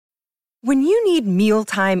When you need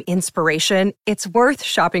mealtime inspiration, it's worth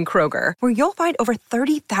shopping Kroger, where you'll find over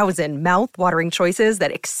 30,000 mouth-watering choices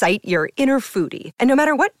that excite your inner foodie. And no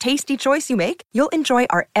matter what tasty choice you make, you'll enjoy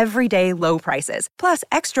our everyday low prices, plus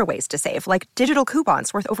extra ways to save, like digital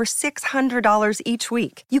coupons worth over $600 each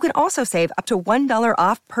week. You can also save up to $1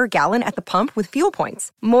 off per gallon at the pump with fuel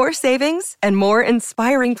points. More savings and more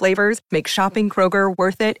inspiring flavors make shopping Kroger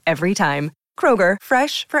worth it every time. Kroger,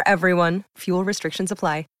 fresh for everyone. Fuel restrictions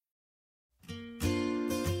apply.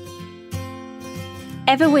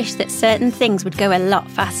 Ever wish that certain things would go a lot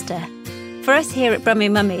faster? For us here at Brummy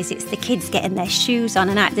Mummies, it's the kids getting their shoes on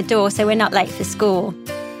and out the door so we're not late for school.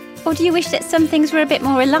 Or do you wish that some things were a bit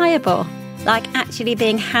more reliable, like actually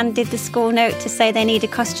being handed the school note to say they need a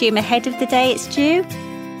costume ahead of the day it's due?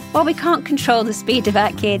 Well, we can't control the speed of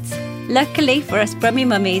our kids. Luckily for us Brummy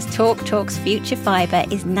Mummies, TalkTalk's Future Fibre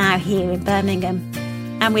is now here in Birmingham.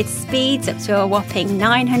 And with speeds up to a whopping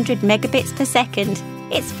 900 megabits per second,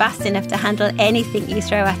 it's fast enough to handle anything you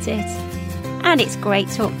throw at it. And it's great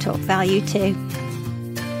TalkTalk value too.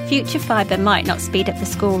 Future Fibre might not speed up the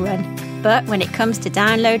school run, but when it comes to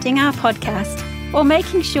downloading our podcast or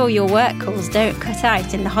making sure your work calls don't cut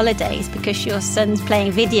out in the holidays because your son's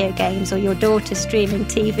playing video games or your daughter's streaming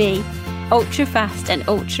TV, ultra-fast and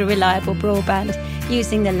ultra-reliable broadband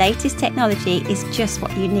using the latest technology is just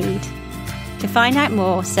what you need. To find out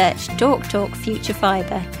more, search TalkTalk Future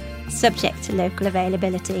Fibre, subject to local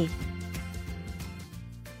availability.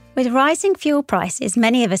 With rising fuel prices,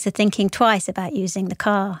 many of us are thinking twice about using the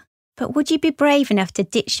car. But would you be brave enough to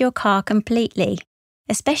ditch your car completely,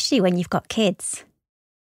 especially when you've got kids?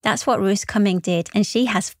 That's what Ruth Cumming did, and she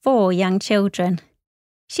has 4 young children.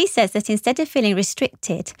 She says that instead of feeling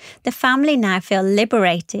restricted, the family now feel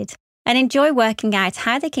liberated and enjoy working out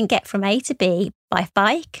how they can get from A to B by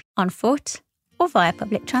bike, on foot, or via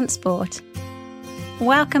public transport.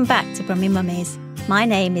 Welcome back to Brummy Mummies. My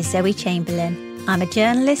name is Zoe Chamberlain. I'm a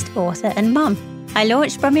journalist, author and mum. I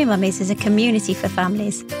launched Brummy Mummies as a community for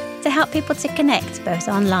families to help people to connect both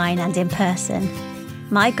online and in person.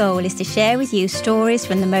 My goal is to share with you stories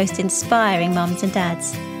from the most inspiring mums and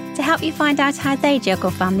dads to help you find out how they juggle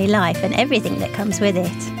family life and everything that comes with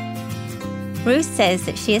it. Ruth says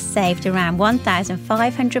that she has saved around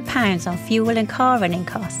 £1,500 on fuel and car running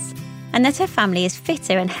costs and that her family is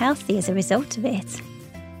fitter and healthy as a result of it.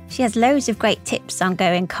 She has loads of great tips on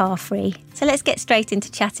going car-free, so let's get straight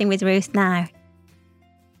into chatting with Ruth now.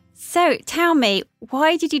 So tell me,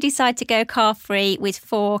 why did you decide to go car-free with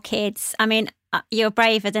 4 kids? I mean, you're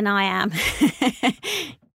braver than I am.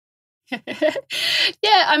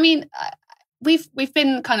 Yeah, I mean, we've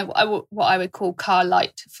been kind of what I would call car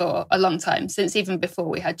light for a long time, since even before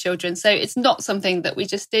we had children. So it's not something that we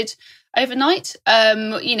just did overnight.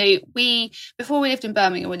 Before we lived in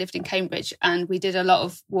Birmingham, we lived in Cambridge, and we did a lot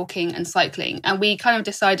of walking and cycling. And we kind of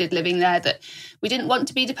decided living there that we didn't want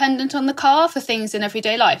to be dependent on the car for things in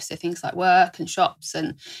everyday life. So things like work and shops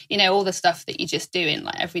and, all the stuff that you just do in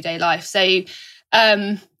like everyday life. So,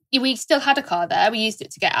 we still had a car there. We used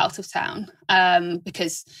it to get out of town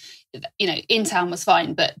because, in town was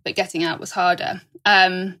fine, but getting out was harder.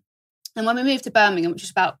 And when we moved to Birmingham, which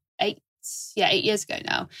was about 8 years ago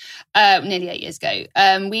now, nearly 8 years ago,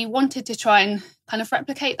 we wanted to try and kind of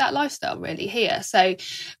replicate that lifestyle really here. So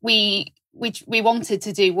we wanted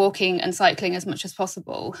to do walking and cycling as much as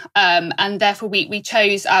possible. And therefore we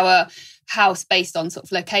chose our house based on sort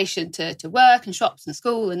of location to work and shops and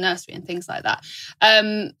school and nursery and things like that.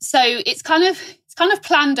 So it's kind of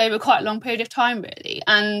planned over quite a long period of time, really.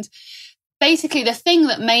 And basically the thing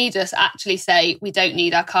that made us actually say we don't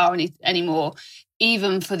need our car anymore,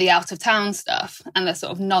 even for the out of town stuff and the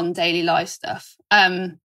sort of non-daily life stuff,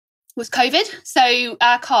 was COVID. So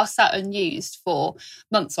our car sat unused for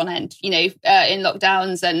months on end, in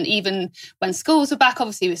lockdowns, and even when schools were back,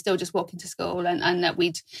 obviously we were still just walking to school, and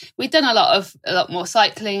we'd done a lot more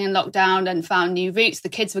cycling in lockdown and found new routes. The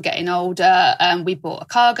kids were getting older. We bought a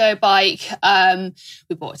cargo bike.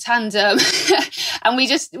 We bought a tandem, and we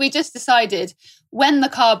just decided when the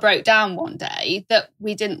car broke down one day that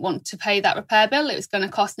we didn't want to pay that repair bill. It was going to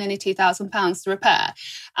cost nearly £2,000 to repair.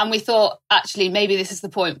 And we thought, actually, maybe this is the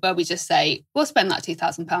point where we just say, we'll spend that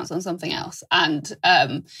 £2,000 on something else. And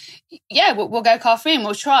we'll go car free and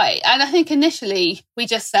we'll try. And I think initially we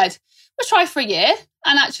just said, we'll try for a year.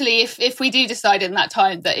 And actually, if we do decide in that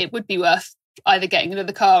time that it would be worth either getting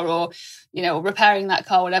another car or, repairing that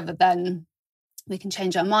car, whatever, then we can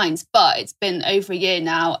change our minds. But it's been over a year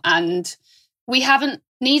now, and we haven't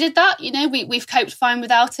needed that. We've coped fine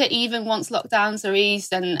without it, even once lockdowns are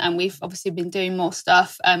eased, and we've obviously been doing more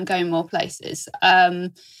stuff, going more places.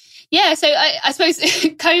 Yeah, so I suppose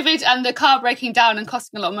COVID and the car breaking down and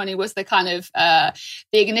costing a lot of money was the kind of the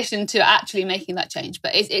ignition to actually making that change.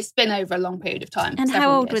 But it's been over a long period of time. And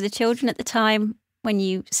how old were the children at the time when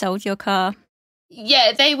you sold your car?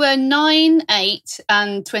 Yeah, they were 9, 8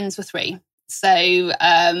 and twins were 3. So,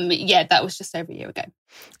 that was just over a year ago.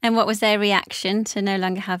 And what was their reaction to no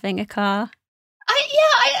longer having a car?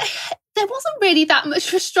 There wasn't really that much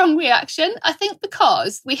of a strong reaction. I think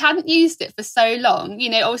because we hadn't used it for so long.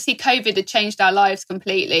 Obviously COVID had changed our lives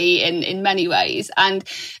completely in many ways. And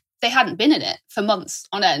they hadn't been in it for months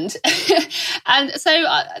on end. And so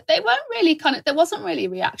they weren't really there wasn't really a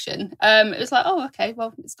reaction. It was like, oh, okay,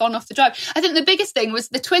 well, it's gone off the drive. I think the biggest thing was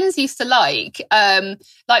the twins used to like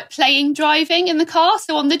playing driving in the car.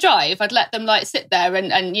 So on the drive, I'd let them sit there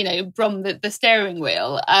and brum the steering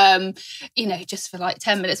wheel, just for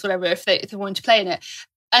 10 minutes, whatever, if they wanted to play in it.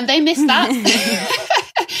 And they missed that.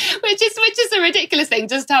 which is a ridiculous thing,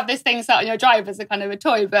 just to have this thing sat on your drive as a kind of a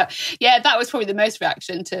toy. But yeah, that was probably the most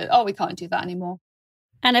reaction to, oh, we can't do that anymore.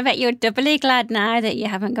 And I bet you're doubly glad now that you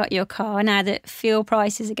haven't got your car, now that fuel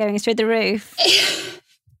prices are going through the roof.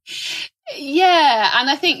 Yeah, and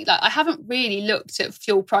I think I haven't really looked at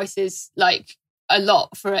fuel prices a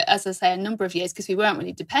lot for, as I say, a number of years, because we weren't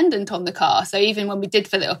really dependent on the car. So even when we did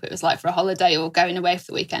fill it up, it was for a holiday or going away for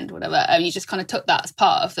the weekend or whatever. You just kind of took that as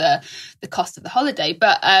part of the cost of the holiday.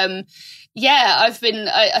 But I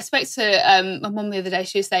spoke to my mum the other day.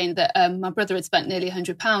 She was saying that my brother had spent nearly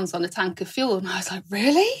 £100 on a tank of fuel. And I was like,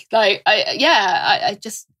 really? I'm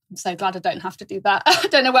so glad I don't have to do that. I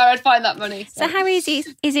don't know where I'd find that money. So how easy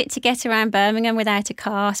is it to get around Birmingham without a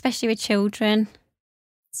car, especially with children?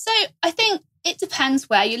 So I think it depends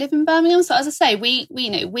where you live in Birmingham. So as I say, we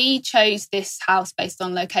chose this house based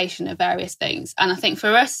on location of various things. And I think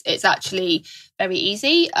for us, it's actually very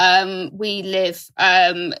easy. We live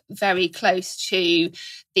very close to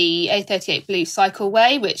the A38 Blue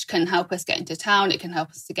cycleway, which can help us get into town. It can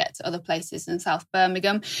help us to get to other places in South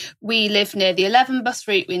Birmingham. We live near the 11 bus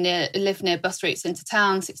route. We live near bus routes into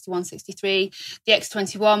town, 61, 63. The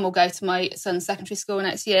X21 will go to my son's secondary school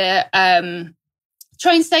next year.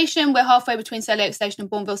 Train station, we're halfway between Selly Oak Station and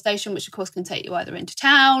Bourneville Station, which of course can take you either into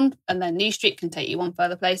town, and then New Street can take you on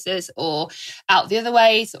further places, or out the other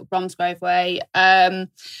way, sort of Bromsgrove way. And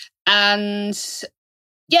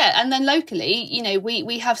then locally,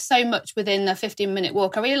 we have so much within a 15-minute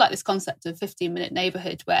walk. I really like this concept of 15-minute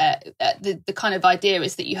neighbourhood, where the kind of idea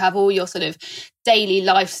is that you have all your sort of daily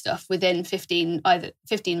life stuff within 15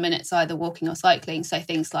 minutes, either walking or cycling. So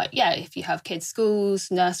things like, if you have kids' schools,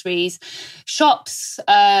 nurseries, shops,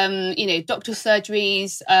 doctor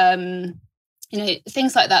surgeries,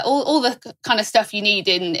 things like that, all the kind of stuff you need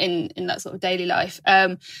in that sort of daily life.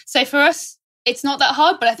 So for us, it's not that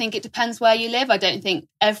hard, but I think it depends where you live. I don't think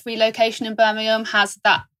every location in Birmingham has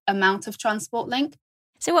that amount of transport link.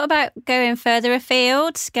 So what about going further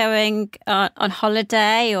afield, going on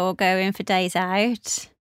holiday or going for days out?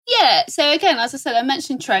 Yeah, so again, as I said, I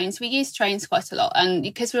mentioned trains. We use trains quite a lot. And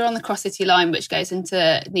because we're on the Cross City line, which goes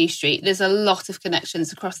into New Street, there's a lot of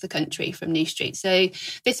connections across the country from New Street. So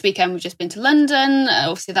this weekend, we've just been to London.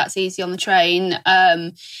 Obviously, that's easy on the train.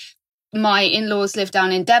 My in-laws live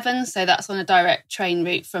down in Devon, so that's on a direct train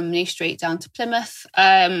route from New Street down to Plymouth.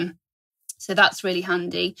 So that's really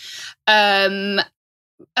handy. Rural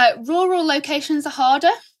locations are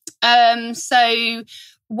harder. So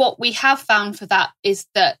what we have found for that is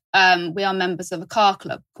that we are members of a car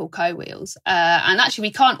club called Co-Wheels. And actually,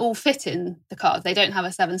 we can't all fit in the cars. They don't have a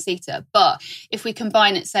 7-seater. But if we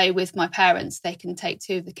combine it, say, with my parents, they can take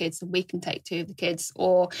 2 of the kids and we can take 2 of the kids.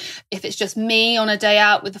 Or if it's just me on a day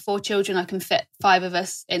out with the 4 children, I can fit 5 of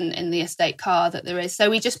us in the estate car that there is. So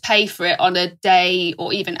we just pay for it on a day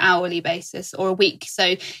or even hourly basis, or a week.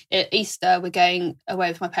 So at Easter, we're going away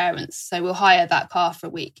with my parents. So we'll hire that car for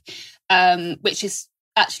a week, which is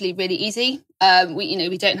actually really easy.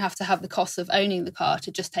 We don't have to have the cost of owning the car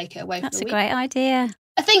to just take it away. That's a great idea.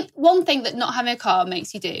 I think one thing that not having a car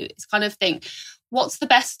makes you do is kind of think, what's the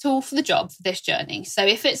best tool for the job for this journey? So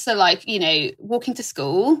if it's walking to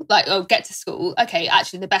school, or get to school, okay,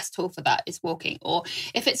 actually the best tool for that is walking. Or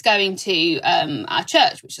if it's going to our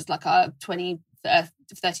church, which is like a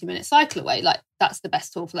 30-minute cycle away, that's the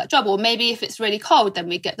best tool for that job. Or maybe if it's really cold, then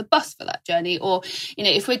we get the bus for that journey. Or,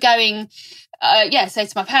 if we're going, say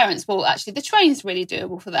to my parents, well, actually the train's really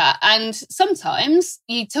doable for that. And sometimes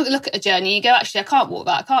you look at a journey, you go, actually, I can't walk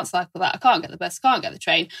that, I can't cycle that, I can't get the bus, I can't get the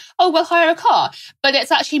train. Oh, well, hire a car. But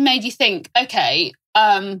it's actually made you think, okay,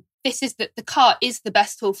 the car is the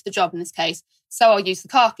best tool for the job in this case, so I'll use the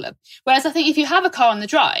car club. Whereas I think if you have a car on the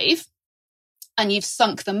drive, and you've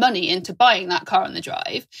sunk the money into buying that car on the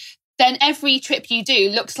drive, then every trip you do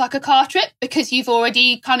looks like a car trip because you've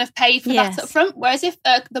already kind of paid for that up front. Whereas if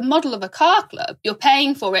the model of a car club, you're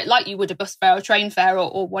paying for it like you would a bus fare or train fare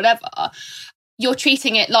or whatever, you're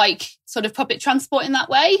treating it like sort of public transport in that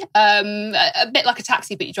way, a bit like a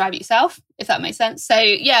taxi, but you drive it yourself, if that makes sense. So,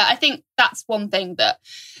 yeah, I think that's one thing that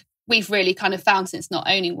we've really kind of found since not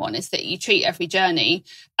owning one, is that you treat every journey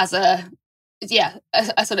as a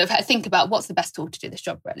sort of think about what's the best tool to do this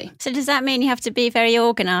job, really. So does that mean you have to be very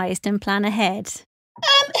organised and plan ahead?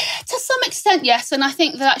 To some extent, yes. And I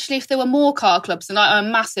think that actually if there were more car clubs, and I'm a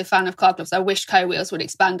massive fan of car clubs, I wish Co-Wheels would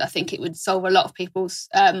expand. I think it would solve a lot of people's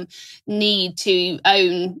need to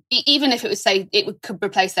own, even if it would say could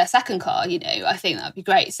replace their second car, I think that'd be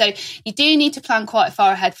great. So you do need to plan quite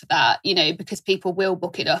far ahead for that, because people will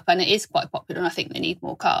book it up and it is quite popular and I think they need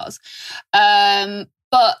more cars.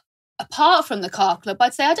 But apart from the car club,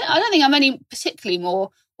 I'd say I don't think I'm any particularly more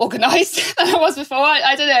organised than I was before.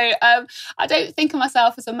 I don't know. I don't think of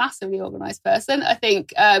myself as a massively organised person. I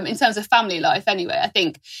think in terms of family life anyway, I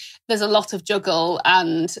think there's a lot of juggle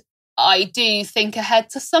and I do think ahead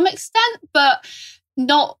to some extent, but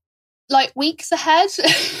not like weeks ahead.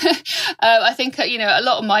 I think, a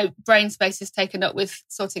lot of my brain space is taken up with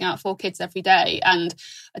sorting out 4 kids every day. And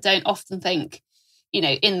I don't often think,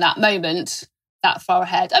 in that moment that far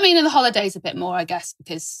ahead. I mean, in the holidays a bit more, I guess,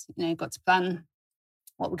 because, you've got to plan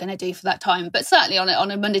what we're going to do for that time. But certainly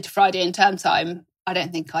on a Monday to Friday in term time, I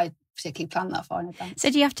don't think I particularly plan that far in advance.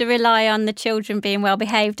 So do you have to rely on the children being well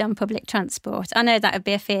behaved on public transport? I know that would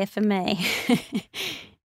be a fear for me. Yeah,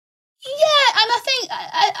 and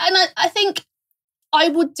I think I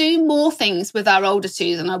would do more things with our older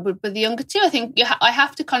 2 than I would with the younger 2. I think I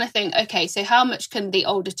have to kind of think, okay, so how much can the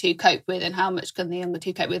older 2 cope with and how much can the younger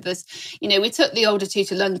 2 cope with? We took the older 2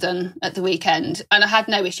 to London at the weekend and I had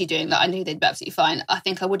no issue doing that. I knew they'd be absolutely fine. I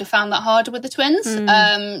think I would have found that harder with the twins,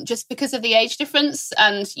 just because of the age difference.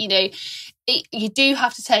 And, you do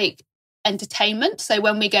have to take entertainment. So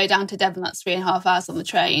when we go down to Devon, that's 3.5 hours on the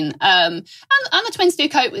train. And the twins do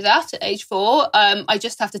cope with that at age 4. I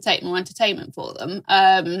just have to take more entertainment for them.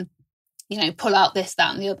 Pull out this,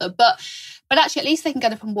 that and the other. But actually at least they can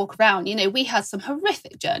get up and walk around. We had some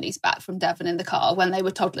horrific journeys back from Devon in the car when they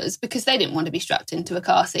were toddlers because they didn't want to be strapped into a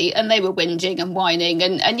car seat and they were whinging and whining.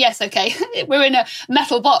 And yes, okay, we're in a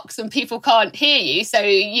metal box and people can't hear you. So,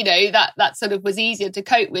 that sort of was easier to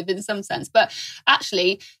cope with in some sense. But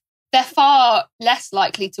actually, they're far less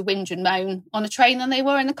likely to whinge and moan on a train than they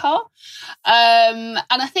were in a car. And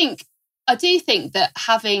I do think that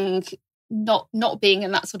having not being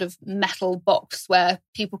in that sort of metal box where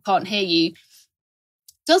people can't hear you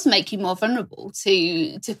does make you more vulnerable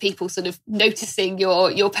to people sort of noticing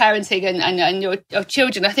your parenting and your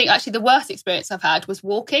children. I think actually the worst experience I've had was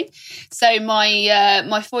walking. So my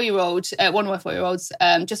 4-year-old, one of my 4-year-olds,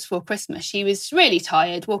 just before Christmas, she was really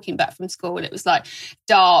tired walking back from school and it was like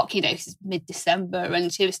dark, it's mid-December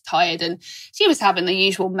and she was tired and she was having the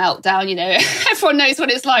usual meltdown, everyone knows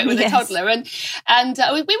what it's like with a toddler. And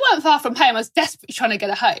we weren't far from home. I was desperately trying to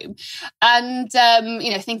get her home and,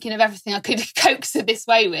 thinking of everything I could coax her this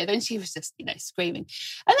way with, and she was just screaming,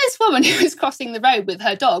 and this woman who was crossing the road with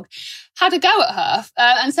her dog had a go at her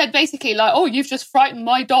and said basically like, oh, you've just frightened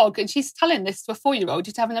my dog, and she's telling this to a 4-year-old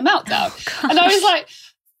who's having a meltdown. And I was like,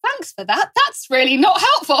 thanks for that, that's really not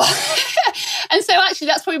helpful. And so actually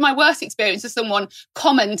that's probably my worst experience of someone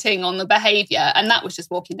commenting on the behaviour, and that was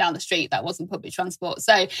just walking down the street, that wasn't public transport.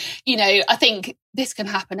 So I think this can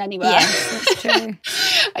happen anywhere. Yes, that's true.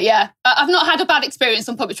 Yeah, I've not had a bad experience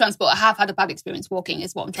on public transport. I have had a bad experience walking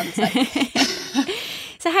is what I'm trying to say.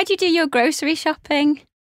 So how do you do your grocery shopping?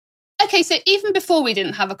 Okay, so even before we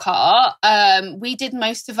didn't have a car, we did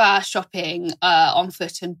most of our shopping on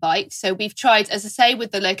foot and bike. So we've tried, as I say,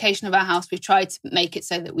 with the location of our house, we've tried to make it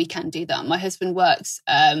so that we can do that. My husband works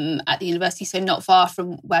at the university, so not far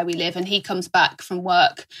from where we live, and he comes back from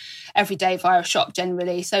work every day via a shop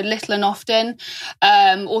generally, so little and often.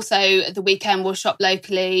 Also, at the weekend, we'll shop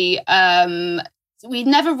locally. We've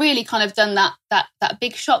never really kind of done that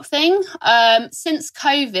big shop thing. Since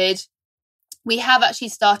COVID, we have actually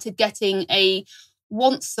started getting a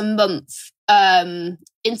once a month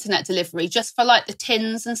internet delivery just for like the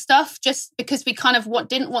tins and stuff, just because we kind of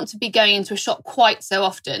didn't want to be going into a shop quite so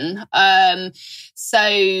often.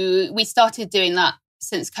 So we started doing that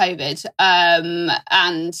since COVID.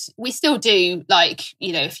 And we still do like,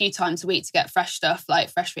 a few times a week to get fresh stuff like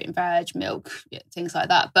fresh fruit and veg, milk, things like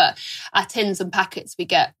that. But our tins and packets we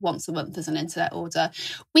get once a month as an internet order.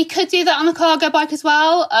 We could do that on the cargo bike as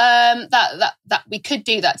well. That we could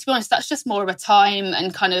do that. To be honest, that's just more of a time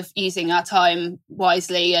and kind of using our time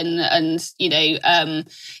wisely and as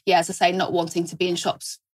I say, not wanting to be in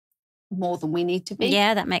shops more than we need to be.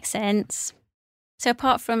 Yeah, that makes sense. So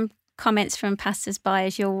apart from comments from passers-by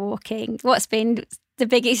as you're walking, what's been the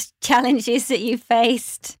biggest challenges that you've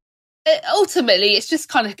faced? Ultimately, it's just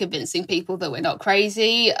kind of convincing people that we're not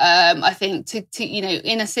crazy. I think to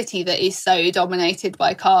in a city that is so dominated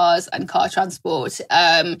by cars and car transport,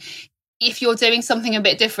 if you're doing something a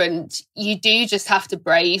bit different, you do just have to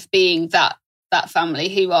brave being that family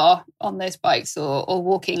who are on those bikes or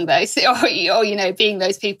walking those or being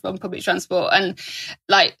those people on public transport. And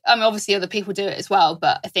obviously other people do it as well,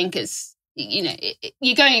 but I think it's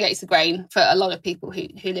you're going against the grain for a lot of people who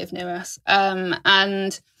live near us.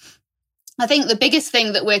 And I think the biggest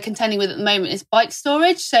thing that we're contending with at the moment is bike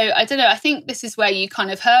storage. So I don't know, I think this is where you kind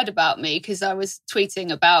of heard about me because I was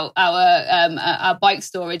tweeting about our bike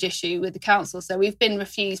storage issue with the council. So we've been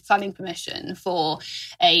refused planning permission for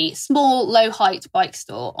a small, low-height bike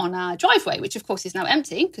store on our driveway, which of course is now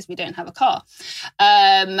empty because we don't have a car.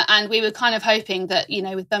 And we were kind of hoping that,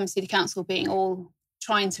 with Birmingham City Council being all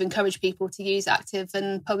trying to encourage people to use active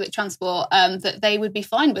and public transport, that they would be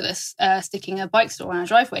fine with us sticking a bike store on our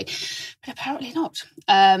driveway. But apparently not.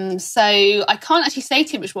 So I can't actually say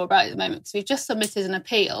too much more about it at the moment because we've just submitted an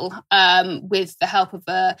appeal with the help of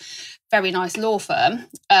a very nice law firm.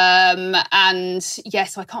 And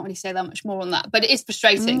yes, so I can't really say that much more on that. But it is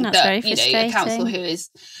frustrating that a council who is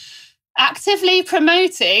actively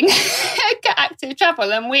promoting active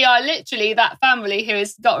travel, and we are literally that family who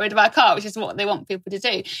has got rid of our car, which is what they want people to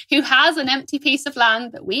do, who has an empty piece of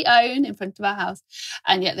land that we own in front of our house,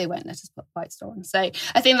 and yet they won't let us put a bike store on. So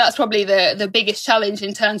I think that's probably the biggest challenge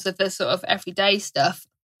in terms of the sort of everyday stuff.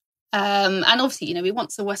 And obviously, we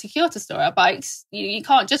want somewhere secure to store our bikes. You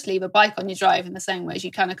can't just leave a bike on your drive in the same way as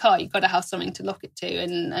you can a car. You've got to have something to lock it to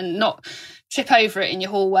and not trip over it in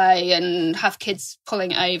your hallway and have kids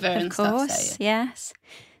pulling it over and stuff. Of course, yes.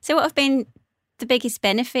 So what have been the biggest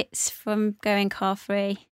benefits from going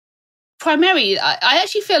car-free? Primarily, I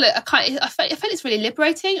actually feel I feel it's really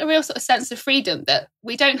liberating, a real sort of sense of freedom that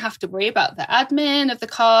we don't have to worry about the admin of the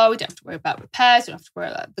car. We don't have to worry about repairs. We don't have to worry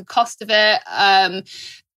about the cost of it.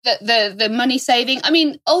 The money saving. I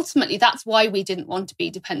mean, ultimately, that's why we didn't want to be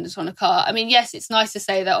dependent on a car. I mean, yes, it's nice to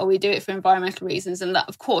say that, we do it for environmental reasons, and that,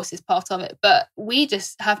 of course, is part of it. But we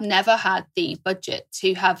just have never had the budget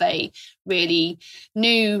to have a really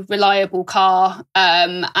new, reliable car.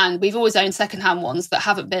 And we've always owned secondhand ones that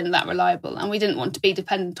haven't been that reliable, and we didn't want to be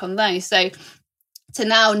dependent on those. So to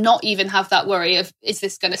now not even have that worry of, is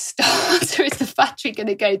this going to start or is the battery going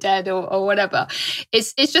to go dead or whatever,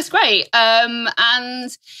 it's just great. And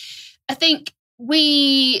I think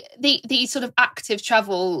the sort of active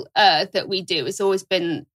travel that we do has always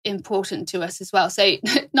been important to us as well. So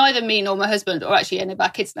neither me nor my husband, or actually any of our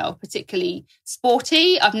kids now, are particularly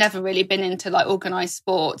sporty. I've never really been into organised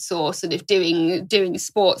sports or sort of doing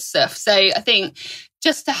sports stuff. So I think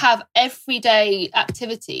just to have everyday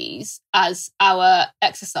activities as our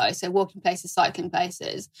exercise, so walking places, cycling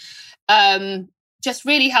places, just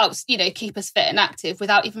really helps, keep us fit and active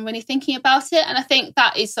without even really thinking about it. And I think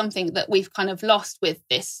that is something that we've kind of lost with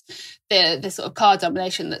the sort of car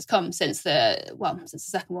domination that's come since the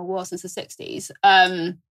Second World War, since the 60s.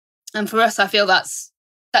 And for us, I feel that's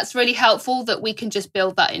really helpful that we can just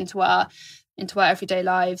build that into our everyday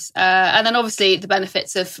lives. And then obviously the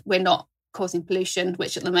benefits of we're not causing pollution,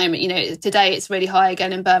 which at the moment, today it's really high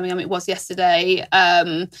again in Birmingham. It was yesterday.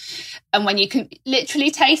 And when you can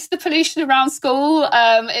literally taste the pollution around school,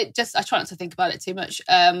 I try not to think about it too much.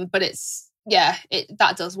 But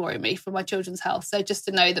that does worry me for my children's health. So just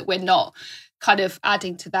to know that we're not kind of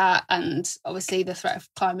adding to that, and obviously the threat of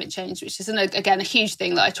climate change, which is again a huge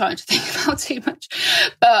thing that I try not to think about too much.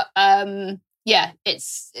 But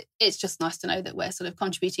it's just nice to know that we're sort of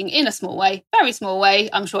contributing in a small way, very small way.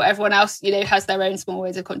 I'm sure everyone else, has their own small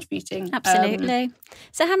ways of contributing. Absolutely.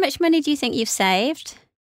 So how much money do you think you've saved?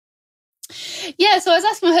 Yeah, so I was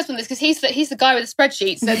asking my husband this because he's the guy with the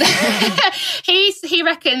spreadsheet. So he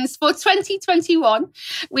reckons for 2021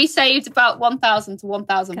 we saved about £1,000 to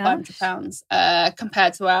 £1,500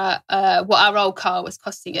 compared to our what our old car was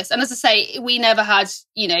costing us. And as I say, we never had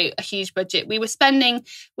a huge budget. We were spending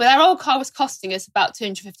with our old car was costing us about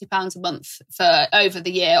 £250 a month for over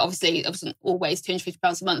the year. Obviously, it wasn't always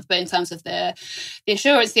 £250 a month, but in terms of the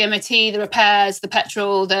insurance, the MOT, the repairs, the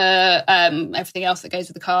petrol, the everything else that goes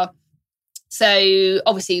with the car. So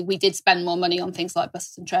obviously we did spend more money on things like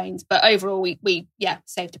buses and trains, but overall we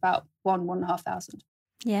saved about £1,500.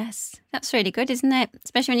 Yes, that's really good, isn't it?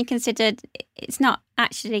 Especially when you consider it's not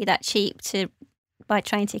actually that cheap to buy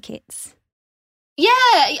train tickets. Yeah.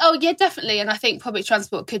 Oh, yeah, definitely. And I think public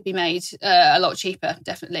transport could be made a lot cheaper.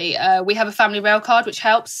 Definitely. We have a family rail card, which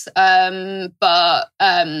helps.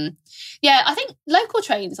 Yeah, I think local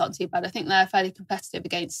trains aren't too bad. I think they're fairly competitive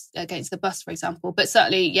against the bus, for example. But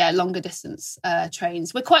certainly, yeah, longer distance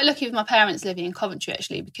trains. We're quite lucky with my parents living in Coventry,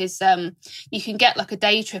 actually, because you can get like a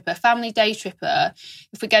day tripper, family day tripper.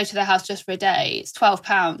 If we go to their house just for a day, it's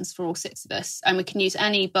 £12 for all 6 of us. And we can use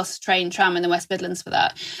any bus, train, tram in the West Midlands for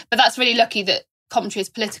that. But that's really lucky that Coventry is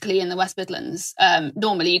politically in the West Midlands.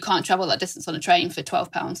 Normally, you can't travel that distance on a train for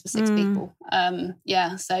 £12 for 6 people.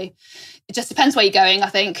 Yeah, so it just depends where you're going, I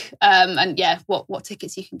think, and yeah, what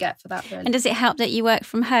tickets you can get for that. Really. And does it help that you work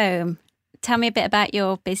from home? Tell me a bit about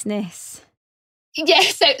your business. Yeah,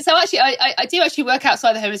 so actually, I do actually work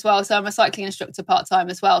outside the home as well. So I'm a cycling instructor part-time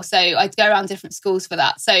as well. So I go around different schools for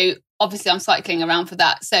that. So obviously, I'm cycling around for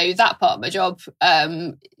that. So that part of my job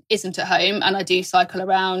isn't at home, and I do cycle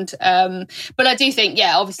around. But I do think,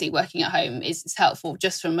 yeah, obviously working at home is helpful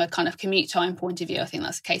just from a kind of commute time point of view. I think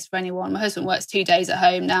that's the case for anyone. My husband works 2 days at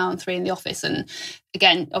home now and 3 in the office. And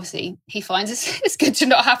again, obviously he finds it's good to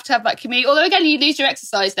not have to have that commute. Although again, you lose your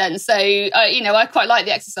exercise then. So, I quite like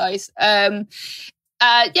the exercise.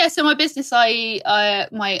 So my business,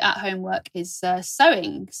 my at-home work is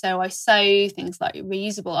sewing. So I sew things like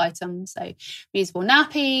reusable items, so reusable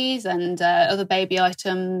nappies and other baby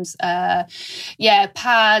items.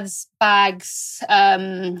 Pads, bags,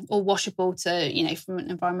 all washable from an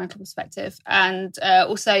environmental perspective, and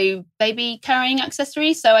also baby carrying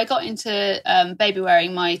accessories. So I got into baby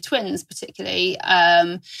wearing, my twins particularly,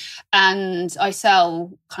 and I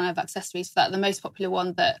sell kind of accessories for that. The most popular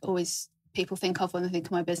one that always people think of when they think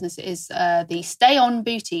of my business is the stay on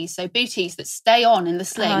booties. So booties that stay on in the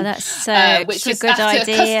sling. Oh, that's such which a is good after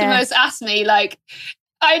idea. Customers ask me, like,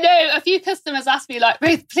 I know a few customers asked me, like,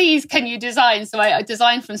 Ruth, please, can you design? So I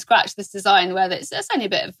designed from scratch this design where it's only a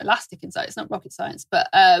bit of elastic inside. It's not rocket science. But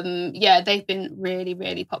they've been really,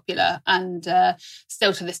 really popular. And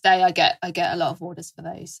still to this day, I get a lot of orders for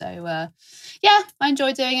those. So, I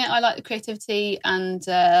enjoy doing it. I like the creativity. And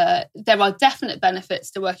there are definite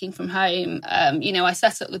benefits to working from home. I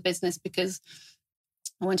set up the business because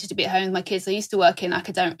I wanted to be at home with my kids. I used to work in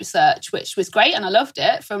academic research, which was great. And I loved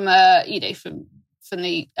it from the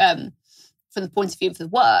point of view of the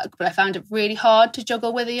work, but I found it really hard to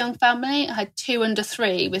juggle with a young family. I had 2 under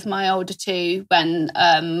 3 with my older 2 when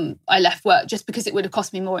I left work, just because it would have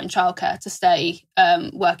cost me more in childcare to stay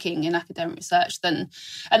working in academic research and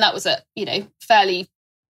that was a fairly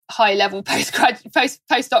high level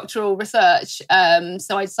postdoctoral research.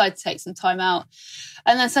 So I decided to take some time out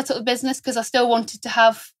and then set up the business because I still wanted to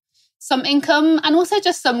have some income and also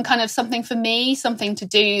just some kind of something for me, something to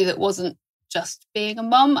do that wasn't just being a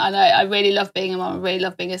mum. And I really love being a mum. I really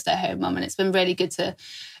love being a stay-at-home mum, and it's been really good to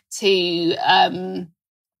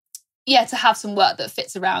have some work that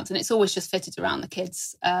fits around, and it's always just fitted around the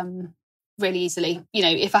kids really easily.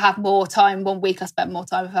 If I have more time one week, I spend more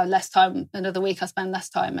time. If I have less time another week, I spend less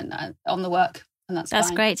time on the work, and that's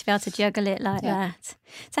fine. Great to be able to juggle it like that.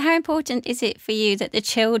 So how important is it for you that the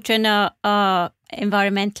children are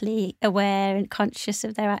environmentally aware and conscious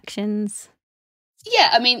of their actions? Yeah,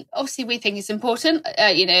 I mean, obviously we think it's important.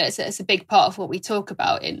 It's a big part of what we talk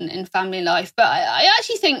about in family life. But I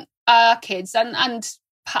actually think our kids and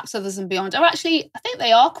perhaps others and beyond I think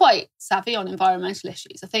they are quite savvy on environmental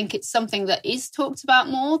issues. I think it's something that is talked about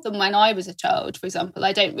more than when I was a child, for example.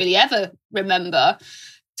 I don't really ever remember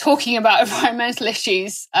talking about environmental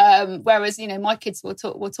issues, whereas, my kids will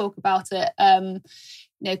talk about it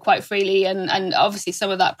quite freely, and obviously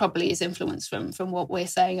some of that probably is influenced from what we're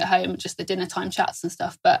saying at home, just the dinner time chats and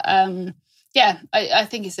stuff. But I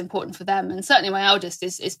think it's important for them, and certainly my eldest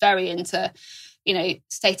is very into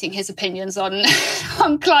stating his opinions on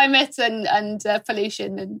on climate and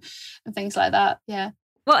pollution and things like that. Yeah.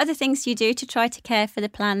 What are the things you do to try to care for the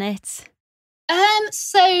planet?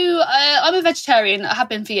 I'm a vegetarian. I have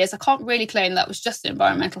been for years. I can't really claim that was just an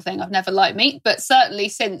environmental thing. I've never liked meat, but certainly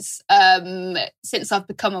since I've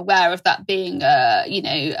become aware of that being a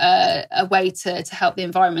way to help the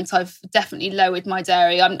environment, I've definitely lowered my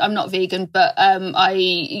dairy. I'm not vegan, but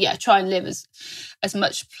I try and live as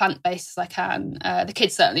much plant-based as I can. The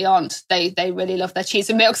kids certainly aren't. They really love their cheese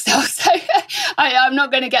and milk still, so I'm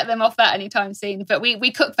not going to get them off that anytime soon. But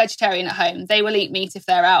we cook vegetarian at home. They will eat meat if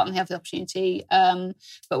they're out and they have the opportunity,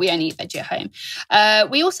 but we only eat veggie at home.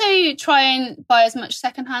 We also try and buy as much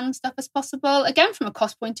secondhand stuff as possible, again from a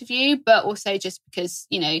cost point of view, but also just because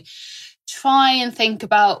try and think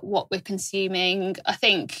about what we're consuming. I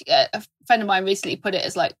think a friend of mine recently put it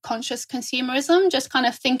as like conscious consumerism, just kind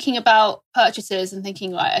of thinking about purchases and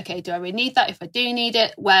thinking like, okay, do I really need that? If I do need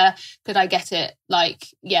it, where could I get it? Like,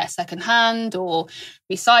 secondhand or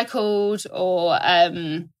recycled or,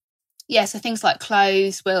 so things like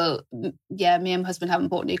clothes. Well, me and my husband haven't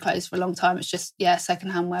bought new clothes for a long time. It's just,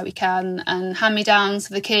 secondhand where we can. And hand-me-downs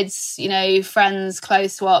for the kids, friends,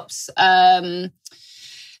 clothes swaps.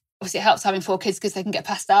 Obviously, it helps having 4 kids because they can get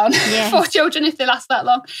passed down. 4 children if they last that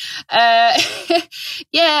long. And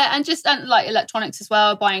like electronics as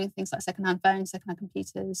well, buying things like secondhand phones, secondhand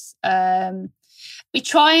computers. We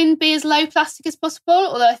try and be as low plastic as possible,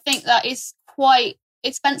 although I think that is quite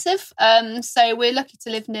expensive. So we're lucky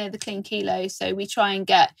to live near the Clean Kilo, so we try and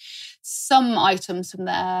get some items from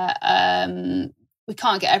there. We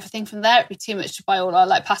can't get everything from there. It'd be too much to buy all our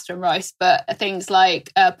like pasta and rice, but things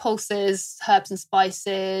like pulses, herbs and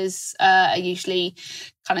spices are usually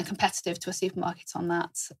kind of competitive to a supermarket on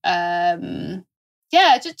that.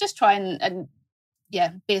 Just try and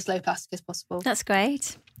be as low plastic as possible. That's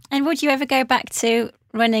great. And would you ever go back to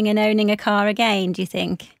running and owning a car again, do you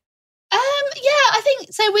think? I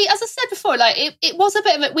think so. We, as I said before, like it was a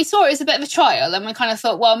bit of we saw it as a bit of a trial, and we kind of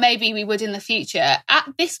thought, well, maybe we would in the future. At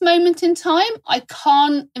this moment in time, I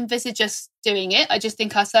can't envisage us doing it. I just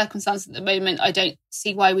think our circumstances at the moment, I don't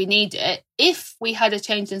see why we need it. If we had a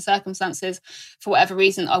change in circumstances for whatever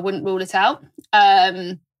reason, I wouldn't rule it out.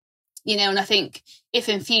 And I think if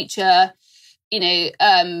in future,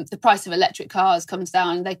 the price of electric cars comes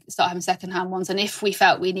down, they start having secondhand ones, and if we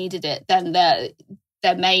felt we needed it, then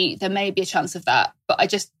there may be a chance of that, but I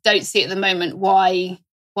just don't see at the moment why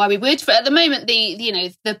we would. But at the moment,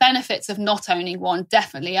 the benefits of not owning one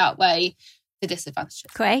definitely outweigh the disadvantages.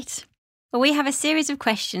 Great. Well, we have a series of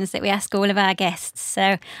questions that we ask all of our guests,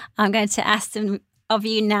 so I'm going to ask them of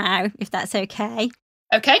you now, if that's okay.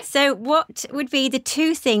 Okay. So what would be the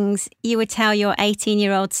 2 things you would tell your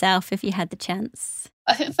 18-year-old self if you had the chance?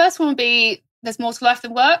 I think the first one would be there's more to life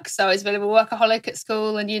than work. So I was a bit of a workaholic at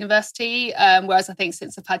school and university, whereas I think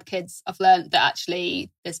since I've had kids, I've learned that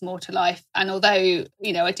actually there's more to life. And although,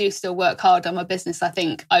 I do still work hard on my business, I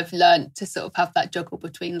think I've learned to sort of have that juggle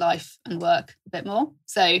between life and work a bit more.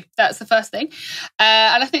 So that's the first thing.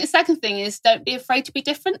 And I think the second thing is don't be afraid to be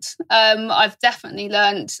different. I've definitely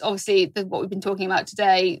learned, obviously, what we've been talking about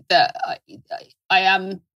today, that I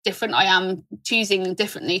am different. I am choosing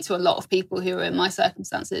differently to a lot of people who are in my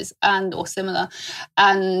circumstances or similar.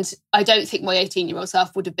 And I don't think my 18-year-old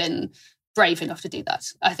self would have been brave enough to do that.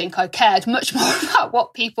 I think I cared much more about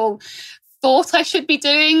what people thought I should be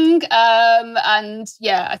doing.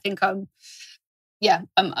 I think don't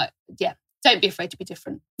be afraid to be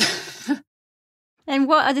different. And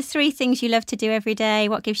what are the 3 things you love to do every day?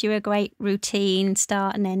 What gives you a great routine,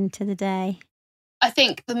 start and end to the day? I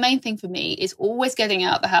think the main thing for me is always getting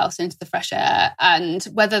out of the house into the fresh air. And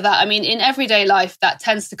whether that, in everyday life, that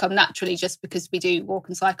tends to come naturally just because we do walk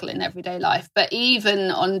and cycle in everyday life. But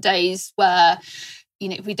even on days where,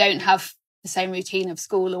 we don't have the same routine of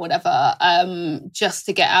school or whatever, just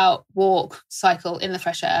to get out, walk, cycle in the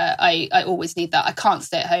fresh air, I always need that. I can't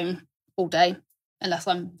stay at home all day unless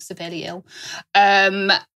I'm severely ill.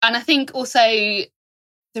 And I think also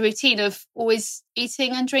the routine of always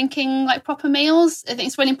eating and drinking like proper meals. I think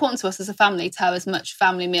it's really important to us as a family to have as much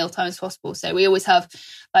family meal time as possible. So we always have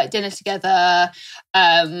like dinner together.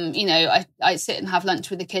 I sit and have lunch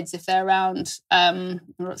with the kids if they're around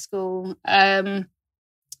or at school. So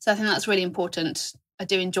I think that's really important. I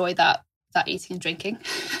do enjoy that eating and drinking.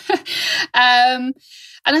 And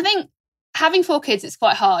I think having 4 kids, it's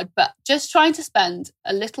quite hard, but just trying to spend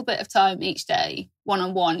a little bit of time each day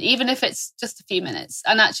one-on-one, even if it's just a few minutes.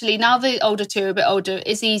 And actually, now the older 2 are a bit older,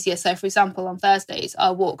 it's easier. So, for example, on Thursdays,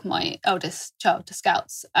 I'll walk my eldest child to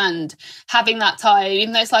Scouts, and having that time,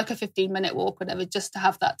 even though it's like a 15-minute walk, whatever, just to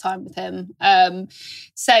have that time with him. Try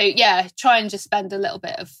and just spend a little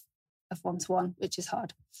bit of one-to-one, which is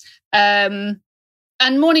hard. And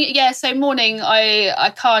morning,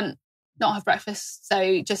 I can't not have breakfast,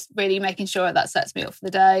 so just really making sure that sets me up for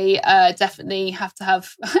the day. Definitely have to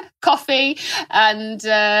have coffee and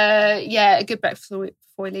a good breakfast before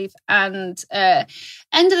we leave. And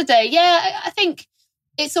end of the day, I think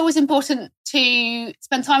it's always important to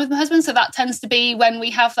spend time with my husband, so that tends to be when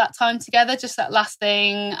we have that time together, just that last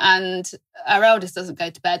thing. And our eldest doesn't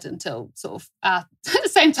go to bed until sort of at the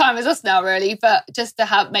same time as us now, really, but just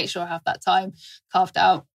to make sure I have that time carved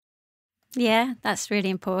out. Yeah, that's really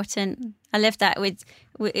important. I love that with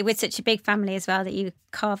such a big family as well, that you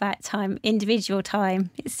carve out time, individual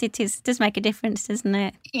time. It does make a difference, doesn't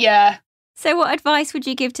it? Yeah. So what advice would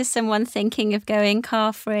you give to someone thinking of going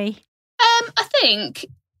car free? I think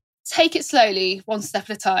take it slowly, one step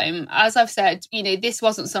at a time. As I've said, this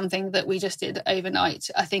wasn't something that we just did overnight.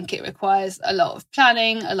 I think it requires a lot of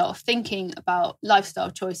planning, a lot of thinking about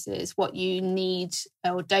lifestyle choices, what you need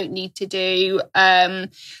or don't need to do. I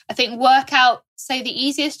think work out, say, the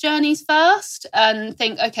easiest journeys first and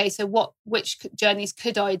think, okay, so which journeys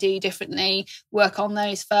could I do differently? Work on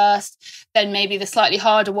those first. Then maybe the slightly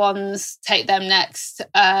harder ones, take them next.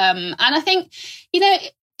 And I think,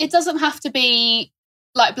 it doesn't have to be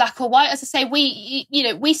like black or white. As I say, we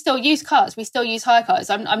still use cars. We still use hire cars.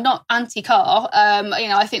 I'm not anti-car.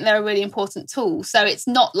 I think they're a really important tool. So it's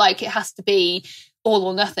not like it has to be all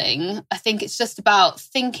or nothing. I think it's just about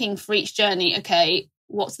thinking for each journey, okay,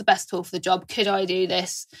 what's the best tool for the job? Could I do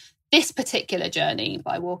this particular journey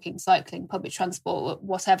by walking, cycling, public transport,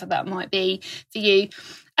 whatever that might be for you?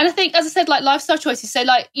 And I think, as I said, like lifestyle choices. So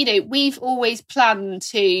we've always planned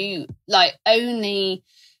to only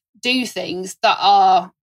do things that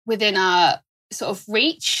are within our sort of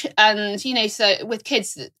reach. And, so with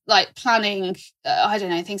kids, like planning,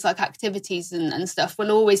 things like activities and stuff,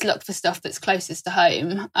 we'll always look for stuff that's closest to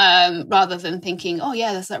home, rather than thinking, oh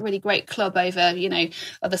yeah, there's that really great club over,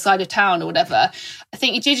 other side of town or whatever. I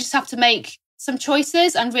think you do just have to make some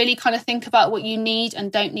choices and really kind of think about what you need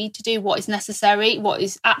and don't need to do, what is necessary, what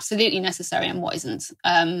is absolutely necessary and what isn't.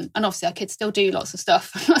 And obviously our kids still do lots of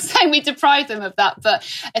stuff. I'm not saying we deprive them of that, but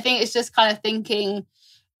I think it's just kind of thinking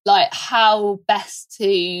like how best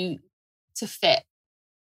to fit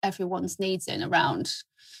everyone's needs in around,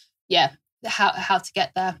 how to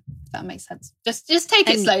get there, if that makes sense. Just take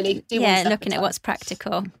it slowly. Do one step looking at what's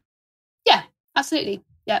practical. Yeah, absolutely.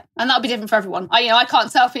 Yeah, and that'll be different for everyone. I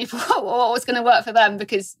can't tell people what's going to work for them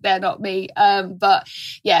because they're not me. But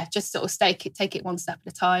yeah, just sort of take it one step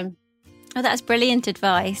at a time. Oh, that's brilliant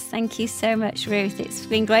advice. Thank you so much, Ruth. It's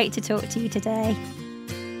been great to talk to you today.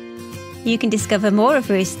 You can discover more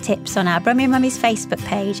of Ruth's tips on our Brummy Mummies Facebook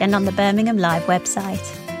page and on the Birmingham Live website.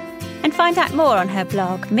 And find out more on her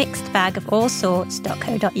blog,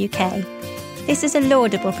 mixedbagofallsorts.co.uk. This is a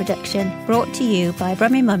laudable production brought to you by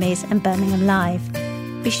Brummy Mummies and Birmingham Live.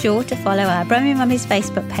 Be sure to follow our Brummy Mummies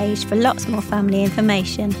Facebook page for lots more family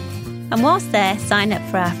information. And whilst there, sign up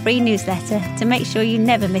for our free newsletter to make sure you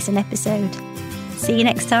never miss an episode. See you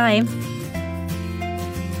next time.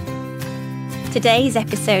 Today's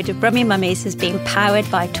episode of Brummy Mummies has been powered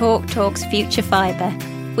by TalkTalk's Future Fibre,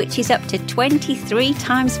 which is up to 23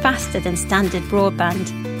 times faster than standard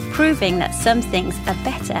broadband, proving that some things are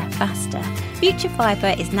better faster. Future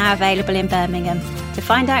Fibre is now available in Birmingham. To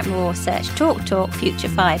find out more, search TalkTalk Future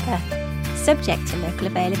Fibre, subject to local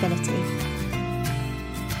availability.